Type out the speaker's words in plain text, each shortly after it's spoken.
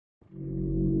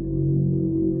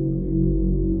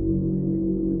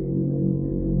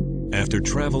After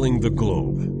traveling the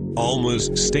globe, ALMA's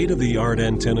state-of-the-art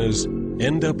antennas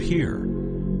end up here,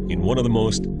 in one of the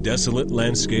most desolate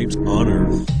landscapes on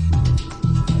Earth.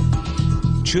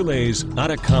 Chile's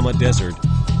Atacama Desert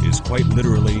is quite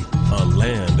literally a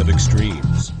land of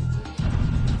extremes.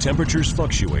 Temperatures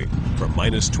fluctuate from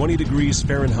 -20 degrees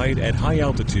Fahrenheit at high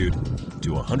altitude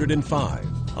to 105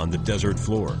 on the desert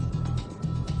floor.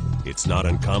 It's not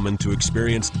uncommon to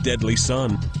experience deadly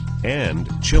sun and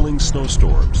chilling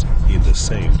snowstorms in the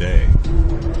same day.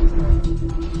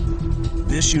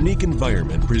 This unique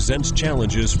environment presents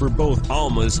challenges for both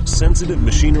ALMA's sensitive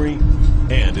machinery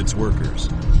and its workers.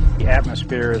 The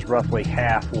atmosphere is roughly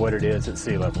half what it is at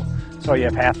sea level, so you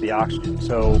have half the oxygen.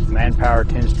 So manpower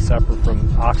tends to suffer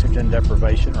from oxygen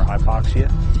deprivation or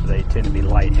hypoxia. They tend to be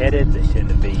lightheaded, they tend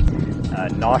to be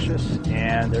nauseous,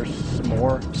 and they're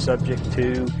more subject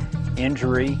to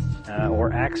injury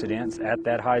or accidents at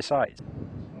that high site.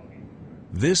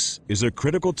 This is a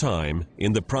critical time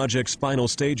in the project's final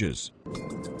stages.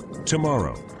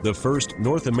 Tomorrow, the first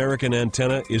North American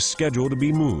antenna is scheduled to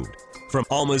be moved from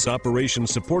ALMA's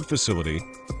Operations Support Facility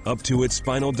up to its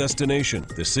final destination,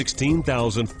 the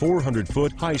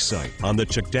 16,400-foot high site on the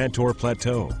Chukdantor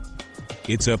Plateau.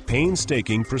 It's a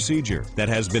painstaking procedure that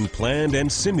has been planned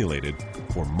and simulated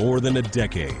for more than a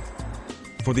decade.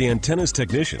 For the antenna's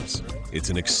technicians, it's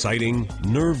an exciting,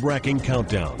 nerve-wracking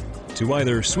countdown to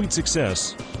either sweet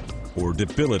success or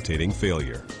debilitating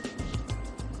failure.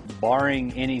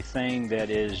 Barring anything that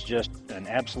is just an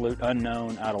absolute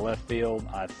unknown out of left field,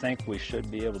 I think we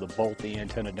should be able to bolt the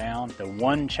antenna down. The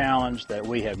one challenge that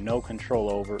we have no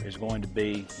control over is going to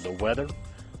be the weather,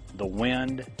 the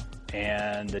wind,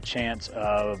 and the chance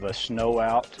of a snow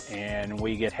out and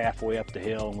we get halfway up the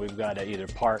hill and we've got to either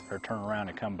park or turn around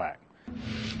and come back.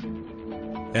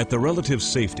 At the relative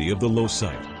safety of the low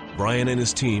site, Brian and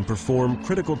his team perform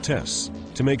critical tests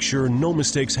to make sure no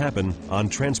mistakes happen on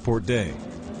transport day.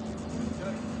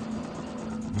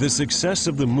 The success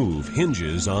of the move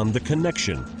hinges on the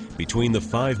connection between the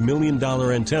 $5 million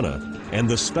antenna and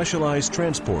the specialized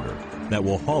transporter that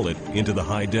will haul it into the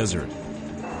high desert.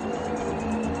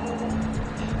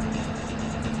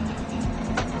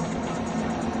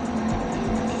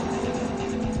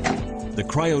 The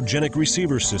cryogenic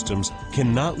receiver systems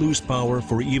cannot lose power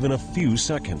for even a few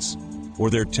seconds, or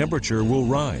their temperature will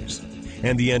rise,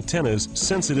 and the antenna's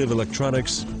sensitive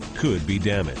electronics could be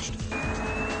damaged.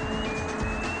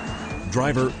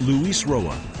 Driver Luis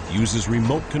Roa uses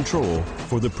remote control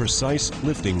for the precise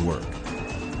lifting work.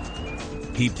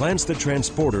 He plants the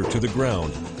transporter to the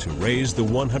ground to raise the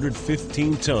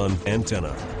 115-ton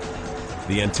antenna.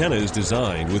 The antenna is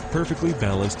designed with perfectly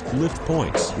balanced lift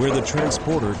points where the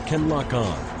transporter can lock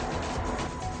on.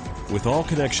 With all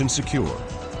connections secure,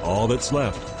 all that's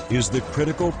left is the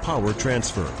critical power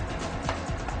transfer.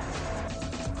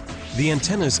 The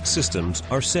antenna's systems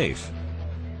are safe,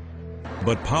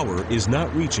 but power is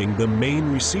not reaching the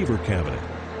main receiver cabinet.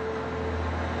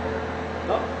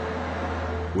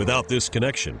 Without this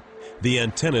connection, the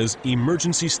antenna's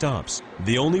emergency stops,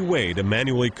 the only way to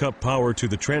manually cut power to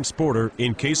the transporter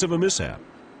in case of a mishap,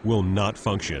 will not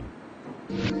function.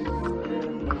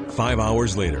 5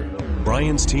 hours later,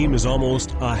 Brian's team is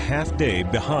almost a half day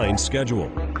behind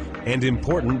schedule, and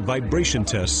important vibration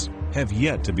tests have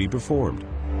yet to be performed.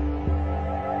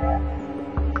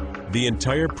 The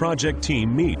entire project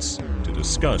team meets to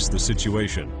discuss the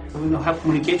situation. We don't have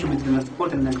communication between the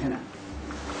transporter and the antenna.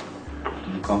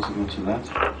 The consequence of that?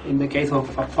 In the case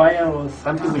of a fire or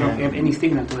something, we don't have any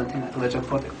signal to the antenna, to the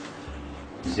transporter.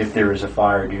 If there is a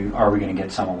fire, are we going to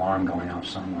get some alarm going off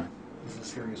somewhere? It's a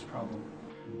serious problem.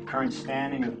 The current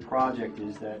standing of the project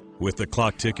is that... With the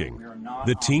clock ticking,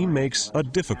 the team makes a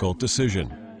difficult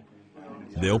decision.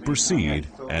 They'll proceed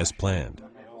as planned.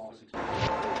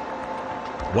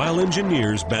 While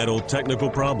engineers battle technical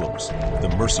problems, the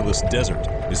merciless desert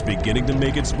is beginning to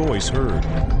make its voice heard.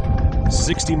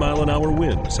 60-mile-an-hour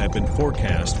winds have been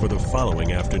forecast for the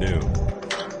following afternoon.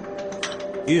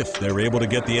 If they're able to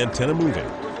get the antenna moving,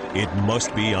 it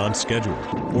must be on schedule,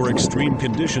 or extreme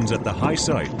conditions at the high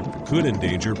site could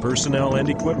endanger personnel and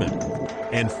equipment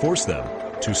and force them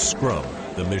to scrub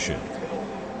the mission.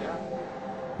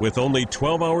 With only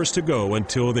 12 hours to go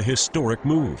until the historic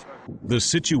move, the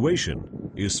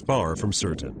situation is far from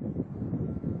certain.